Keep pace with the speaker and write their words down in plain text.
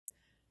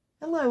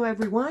Hello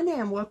everyone,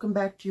 and welcome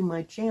back to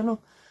my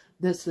channel.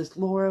 This is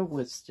Laura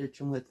with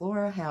Stitching with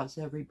Laura. How's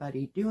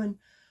everybody doing?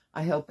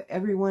 I hope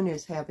everyone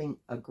is having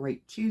a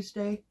great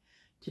Tuesday.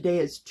 Today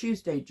is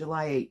Tuesday,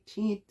 July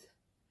 18th,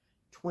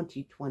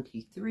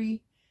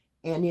 2023,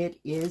 and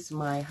it is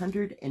my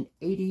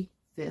 185th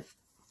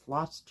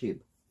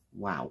Flosstube.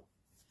 Wow.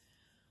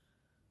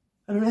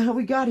 I don't know how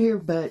we got here,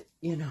 but,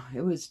 you know,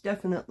 it was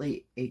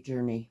definitely a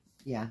journey.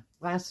 Yeah,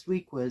 last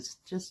week was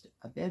just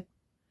a bit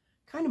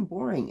kind of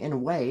boring in a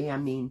way. I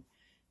mean,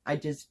 I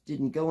just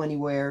didn't go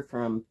anywhere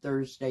from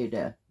Thursday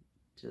to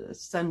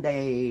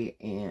Sunday,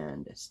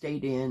 and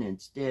stayed in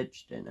and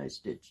stitched, and I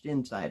stitched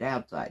inside,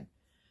 outside,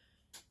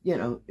 you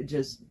know,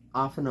 just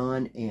off and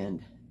on,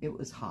 and it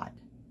was hot.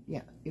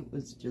 Yeah, it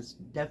was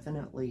just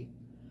definitely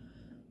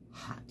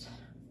hot.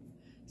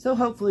 So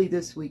hopefully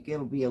this week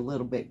it'll be a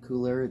little bit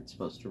cooler. It's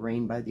supposed to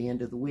rain by the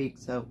end of the week,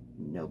 so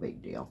no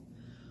big deal.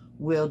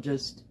 We'll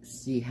just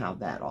see how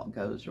that all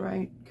goes,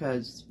 right?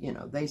 Because, you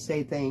know, they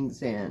say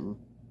things and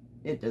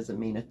it doesn't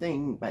mean a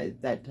thing by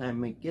that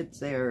time it gets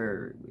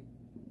there.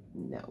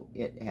 No,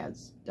 it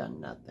has done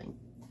nothing.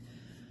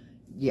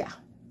 Yeah.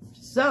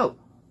 So,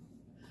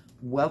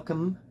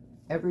 welcome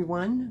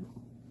everyone.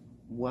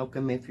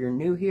 Welcome if you're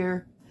new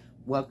here.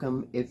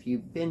 Welcome if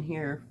you've been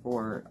here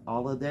for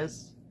all of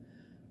this.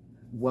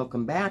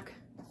 Welcome back.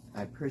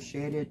 I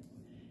appreciate it.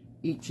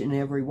 Each and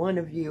every one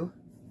of you.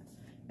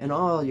 And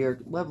all your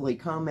lovely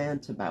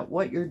comments about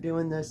what you're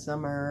doing this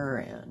summer,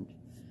 and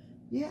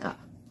yeah.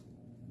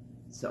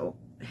 So,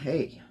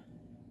 hey,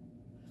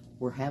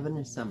 we're having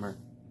a summer.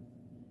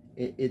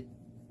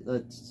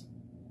 Let's,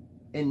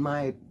 in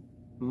my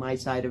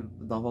side of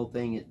the whole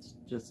thing, it's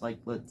just like,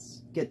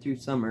 let's get through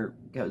summer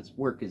because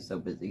work is so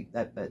busy.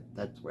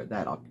 That's where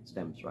that all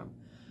stems from.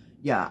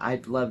 Yeah,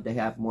 I'd love to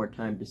have more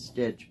time to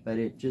stitch, but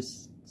it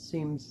just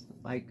seems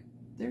like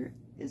there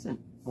isn't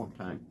more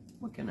time.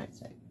 What can I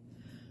say?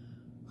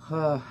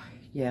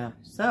 Yeah,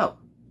 so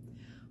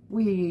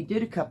we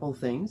did a couple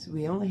things.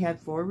 We only had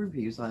 4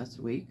 reviews last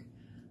week.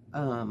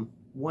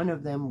 One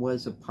of them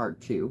was a part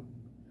 2.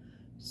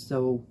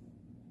 So,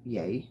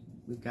 yay,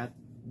 we got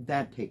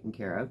that taken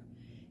care of.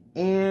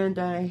 And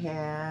I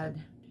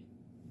had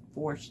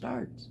 4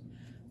 starts.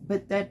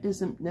 But that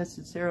doesn't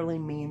necessarily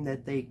mean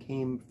that they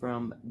came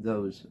from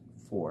those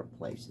 4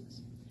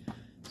 places.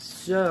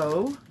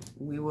 So,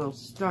 we will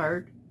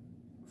start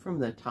from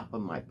the top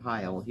of my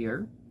pile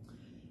here.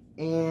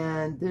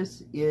 And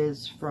this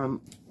is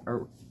from,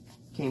 or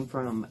came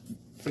from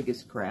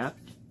Biggest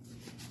Craft,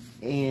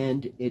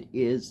 and it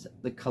is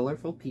the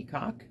Colorful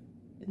Peacock.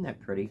 Isn't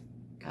that pretty?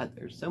 God,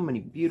 there's so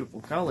many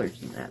beautiful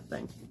colors in that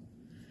thing.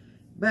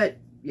 But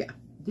yeah,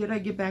 did I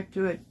get back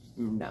to it?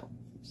 No.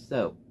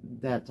 So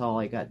that's all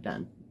I got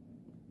done.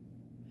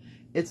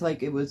 It's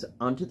like it was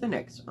on to the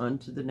next,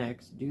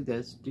 do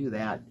this, do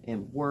that,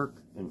 and work,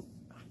 and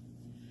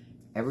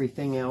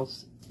everything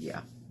else.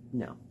 Yeah,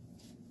 no.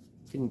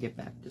 Didn't get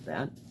back to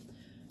that.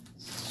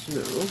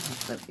 So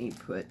let me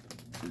put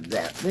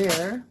that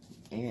there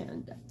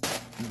and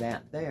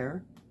that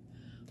there.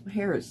 My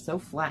hair is so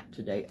flat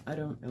today. I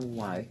don't know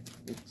why.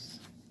 It's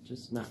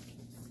just not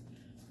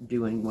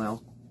doing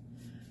well.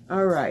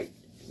 All right.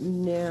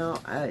 Now,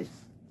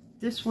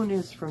 this one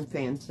is from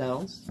Fan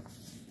Cells.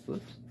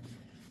 Whoops.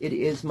 It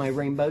is my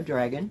Rainbow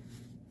Dragon.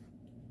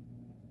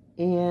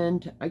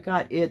 And I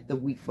got it the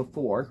week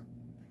before.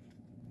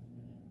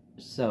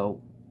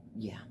 So,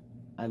 yeah.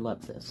 I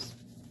love this,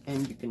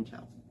 and you can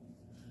tell.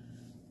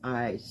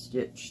 I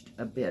stitched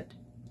a bit,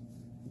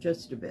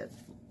 just a bit.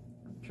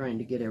 I'm trying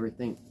to get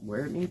everything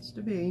where it needs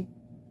to be.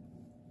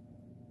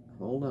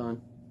 Hold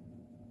on.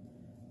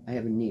 I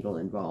have a needle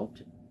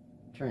involved,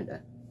 trying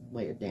to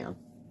lay it down.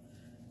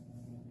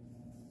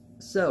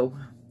 So,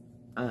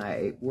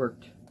 I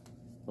worked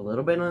a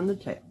little bit on the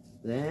tail.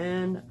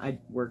 Then I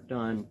worked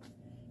on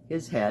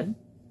his head.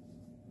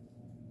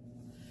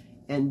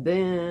 And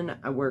then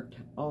I worked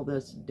all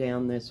this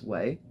down this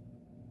way.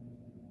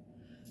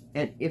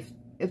 And if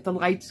the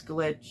lights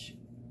glitch,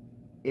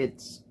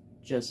 it's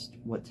just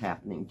what's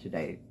happening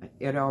today.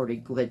 It already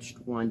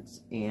glitched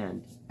once,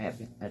 and I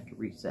had to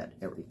reset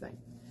everything.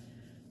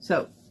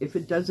 So, if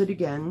it does it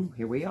again,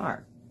 here we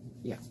are.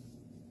 Yeah,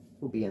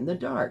 we'll be in the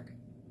dark.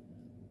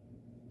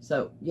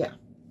 So, yeah.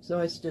 So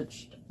I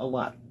stitched a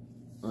lot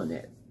on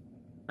it.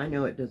 I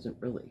know it doesn't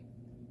really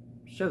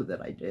show that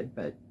I did,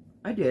 but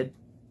I did.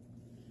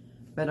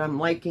 But I'm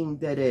liking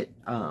that it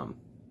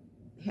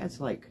has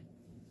like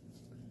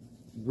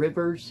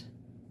rivers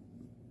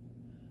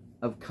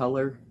of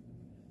color,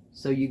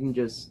 so you can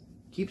just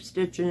keep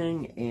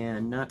stitching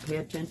and not pay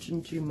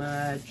attention too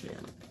much,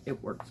 and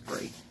it works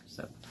great.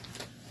 So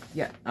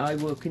yeah, I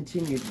will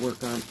continue to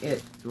work on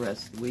it the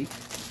rest of the week,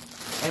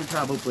 and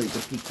probably the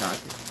peacock,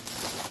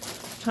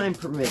 time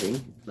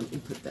permitting. Let me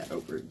put that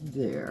over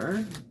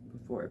there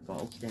before it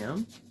falls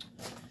down.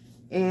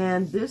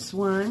 And this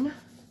one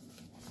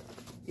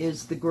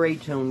is the Gray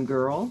Tone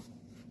Girl,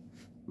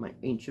 my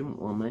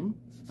Ancient Woman.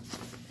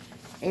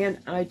 And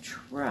I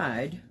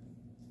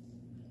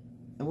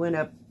went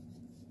up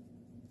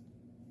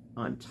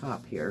on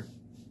top here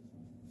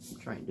I'm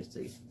trying to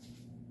see.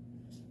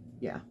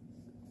 Yeah.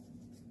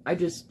 I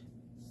just,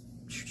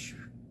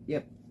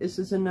 yep, this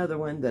is another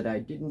one that I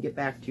didn't get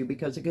back to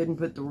because I couldn't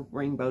put the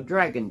rainbow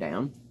dragon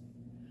down.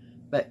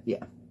 But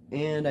yeah,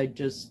 and I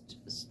just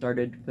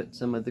started to put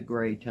some of the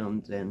gray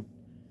tones in.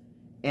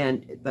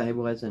 And I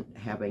wasn't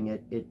having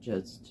it. It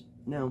just,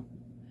 no.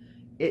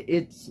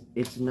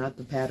 It's not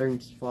the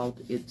pattern's fault.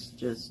 It's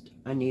just,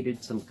 I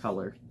needed some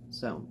color.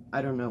 So,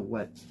 I don't know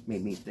what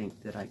made me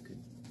think that I could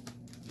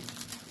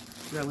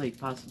really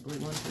possibly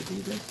want to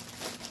do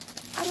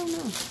this. I don't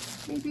know.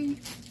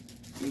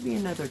 Maybe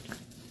another time.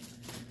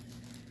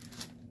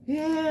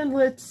 And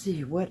let's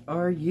see, what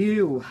are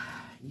you?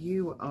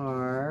 You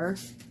are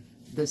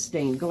the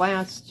stained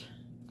glass.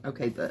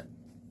 Okay, the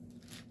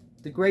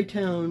gray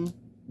tone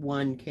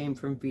one came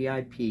from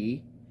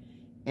VIP,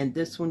 and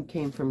this one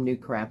came from New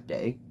Craft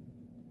Day.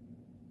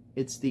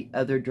 It's the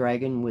other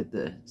dragon with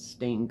the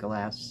stained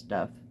glass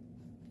stuff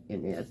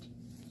in it.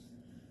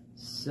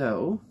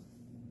 So,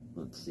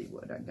 let's see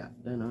what I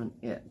got done on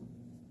it.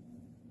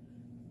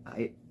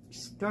 I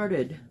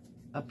started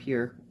up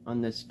here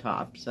on this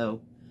top,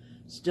 so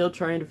still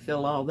trying to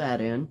fill all that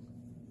in.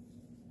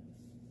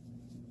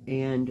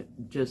 And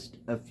just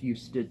a few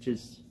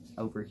stitches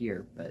over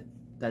here, but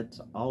that's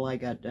all I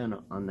got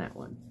done on that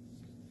one.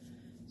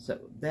 So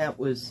that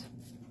was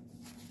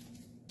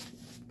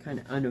kind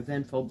of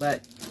uneventful,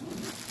 but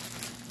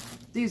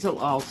these will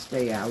all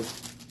stay out.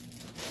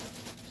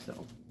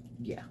 So,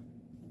 yeah.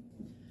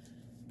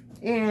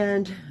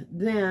 And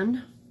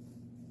then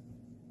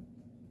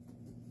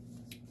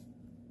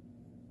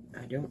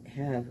I don't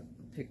have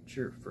a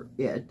picture for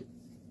it.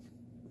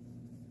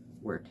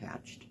 We're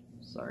attached.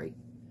 Sorry.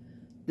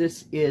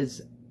 This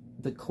is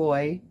the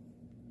koi,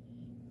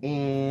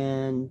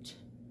 and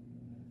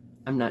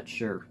I'm not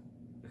sure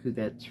who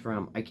that's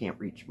from. I can't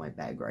reach my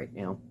bag right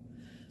now.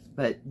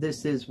 But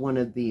this is one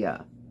of the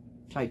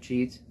Tai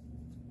Chi's.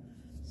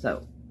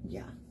 So,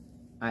 yeah.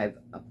 I've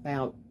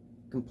about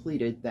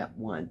completed that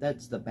one.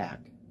 That's the back.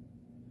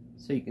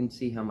 So you can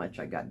see how much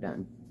I got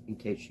done, in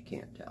case you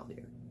can't tell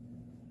here.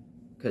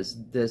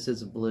 Because this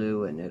is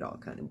blue and it all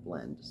kind of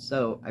blends.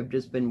 So I've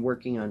just been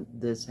working on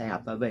this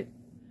half of it.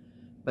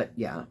 But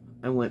yeah,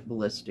 I went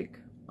ballistic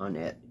on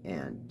it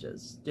and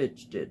just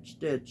stitch, stitch,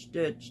 stitch,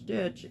 stitch,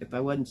 stitch. If I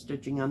wasn't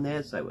stitching on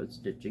this, I was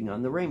stitching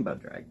on the rainbow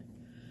dragon.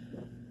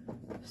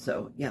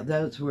 So yeah,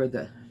 those were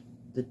the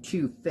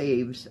two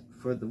faves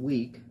for the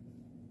week.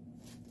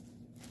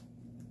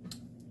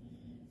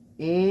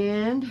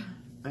 And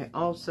I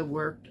also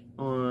worked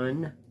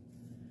on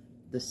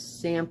the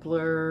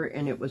sampler,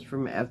 and it was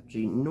from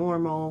FG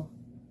Normal.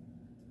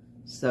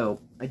 So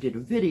I did a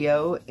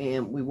video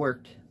and we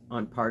worked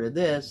on part of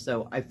this,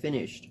 so I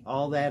finished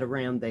all that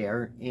around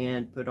there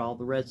and put all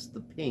the rest of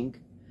the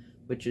pink,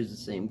 which is the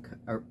same,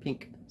 or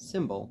pink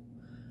symbol,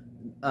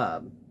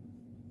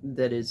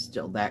 that is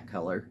still that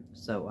color.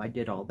 So I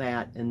did all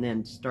that and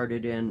then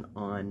started in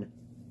on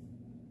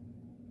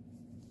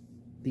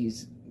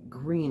these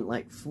green,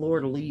 like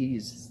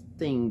fleur-de-lis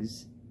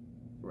things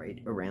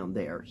right around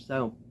there.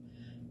 So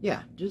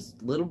yeah,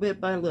 just little bit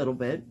by little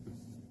bit.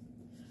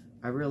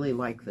 I really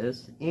like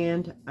this.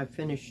 And I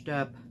finished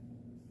up,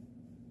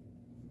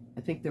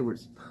 I think there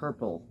was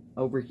purple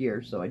over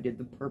here, so I did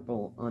the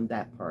purple on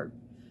that part.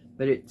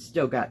 But it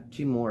still got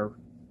two more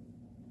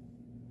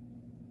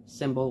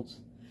symbols.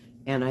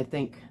 And I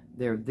think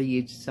they're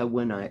these, so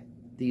when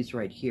these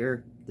right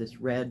here, this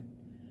red,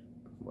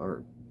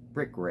 or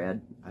brick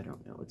red, I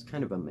don't know, it's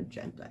kind of a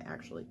magenta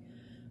actually.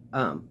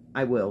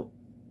 I will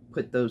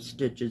put those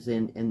stitches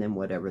in, and then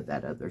whatever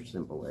that other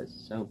symbol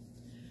is. So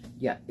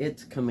yeah,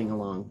 it's coming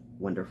along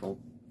wonderful.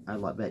 I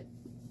love it.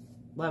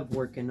 Love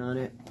working on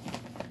it.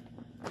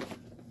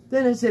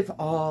 Then, as if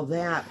all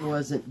that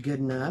wasn't good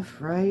enough,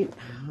 right?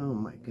 Oh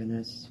my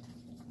goodness.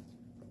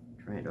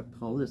 I'm trying to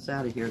pull this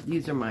out of here.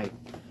 These are my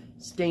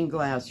stained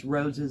glass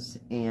roses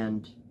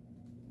and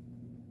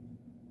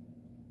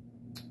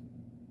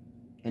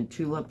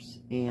tulips,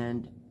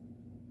 and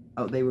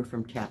oh, they were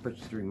from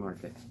Tapestry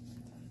Market.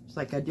 It's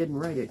like I didn't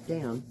write it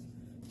down.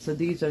 So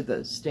these are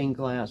the stained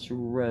glass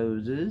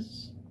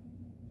roses.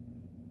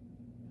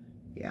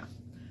 Yeah.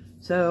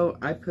 So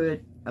I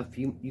put a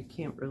few, you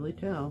can't really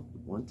tell.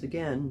 Once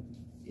again,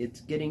 it's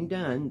getting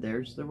done.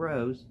 There's the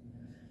rose.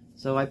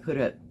 So I put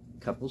a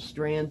couple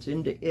strands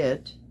into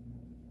it.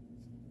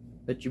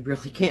 But you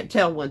really can't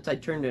tell once I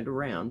turn it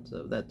around.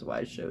 So that's why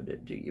I showed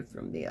it to you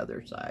from the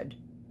other side.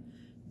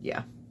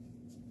 Yeah.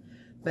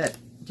 But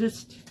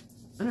just,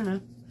 I don't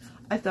know.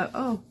 I thought,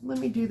 oh, let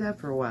me do that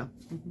for a while.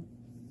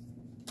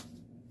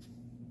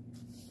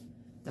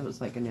 That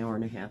was like an hour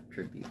and a half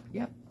tribute.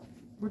 Yep,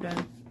 we're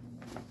done.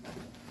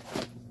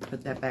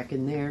 Put that back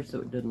in there so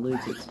it doesn't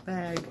lose its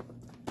bag.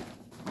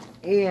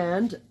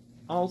 And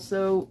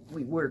also,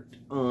 we worked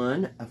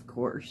on, of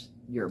course,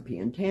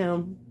 European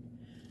Town.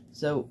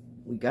 So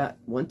we got,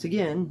 once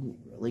again, you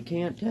really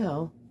can't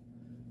tell.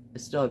 I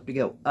still have to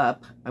go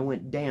up. I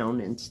went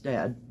down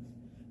instead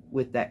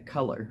with that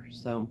color.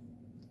 So,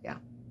 yeah,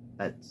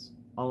 that's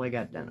all I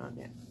got done on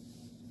it.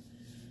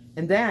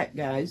 And that,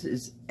 guys,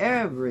 is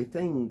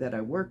everything that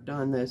I worked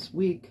on this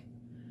week.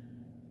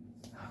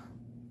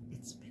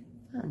 It's been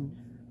fun.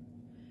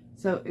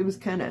 So it was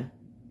kind of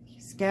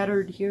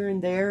scattered here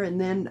and there, and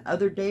then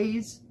other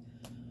days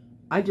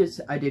I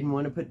didn't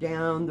want to put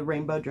down the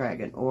rainbow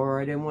dragon, or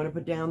I didn't want to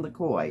put down the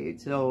koi,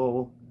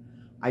 so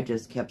I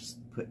just kept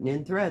putting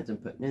in threads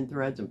and putting in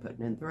threads and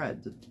putting in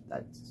threads.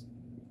 That's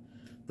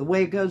the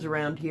way it goes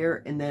around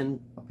here. And then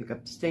I'll pick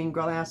up the stained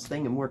glass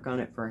thing and work on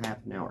it for half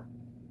an hour.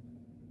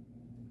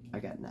 I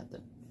got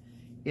nothing.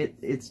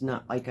 It's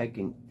not like I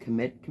can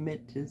commit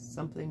to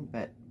something,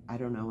 but I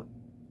don't know.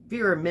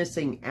 Fear of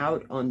missing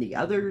out on the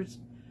others.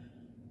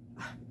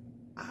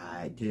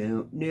 I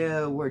don't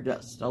know. We're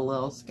just a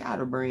little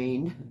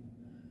scatterbrained.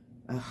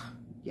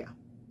 Yeah.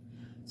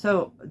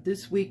 So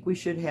this week we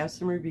should have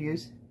some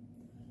reviews.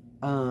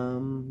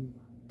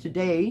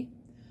 Today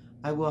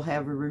I will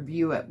have a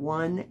review at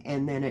 1,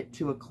 and then at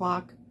 2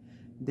 o'clock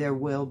there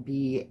will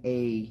be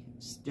a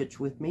stitch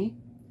with me.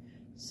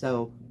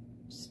 So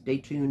stay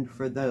tuned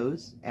for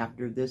those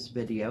after this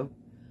video.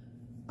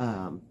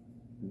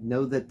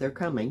 Know that they're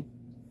coming.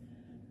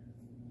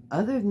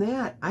 Other than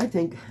that, I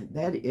think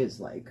that is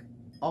like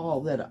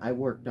all that I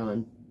worked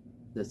on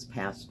this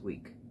past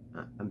week.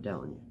 I'm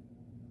telling you.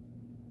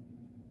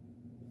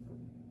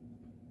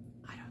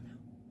 I don't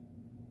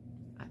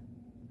know.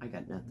 I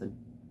got nothing.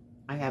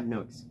 I have no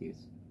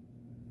excuse.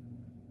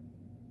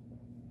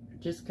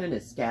 Just kind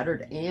of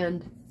scattered,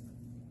 and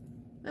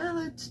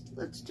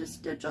let's just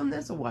stitch on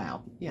this a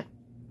while. Yeah.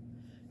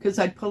 Because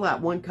I'd pull out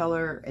one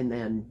color and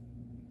then,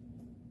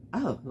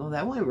 oh, well,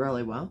 that went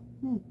really well.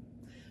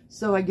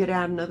 So I get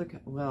out another,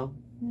 well,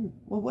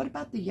 what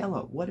about the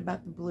yellow? What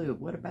about the blue?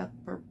 What about the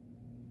purple?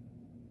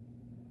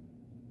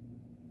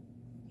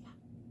 Yeah.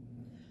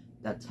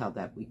 That's how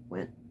that week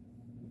went.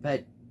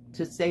 But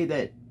to say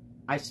that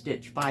I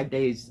stitch 5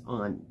 days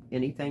on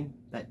anything,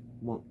 that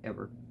won't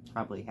ever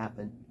probably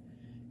happen.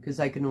 Because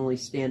I can only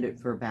stand it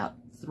for about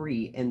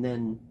 3, and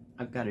then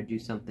I've got to do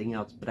something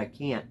else. But I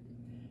can't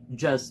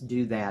just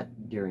do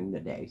that during the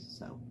day.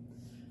 So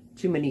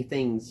too many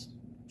things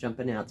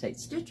jumping out, say,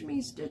 stitch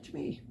me, stitch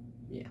me.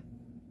 Yeah,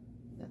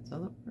 that's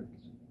how it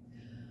works.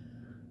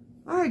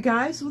 Alright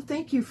guys, well,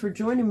 thank you for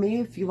joining me.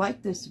 If you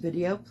like this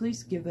video,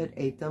 please give it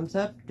a thumbs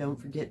up.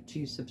 Don't forget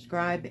to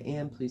subscribe,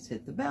 and please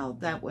hit the bell.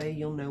 That way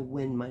you'll know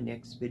when my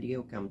next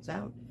video comes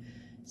out.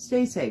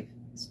 Stay safe,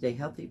 stay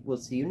healthy. We'll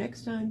see you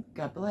next time.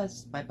 God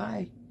bless.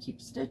 Bye-bye.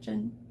 Keep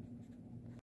stitching.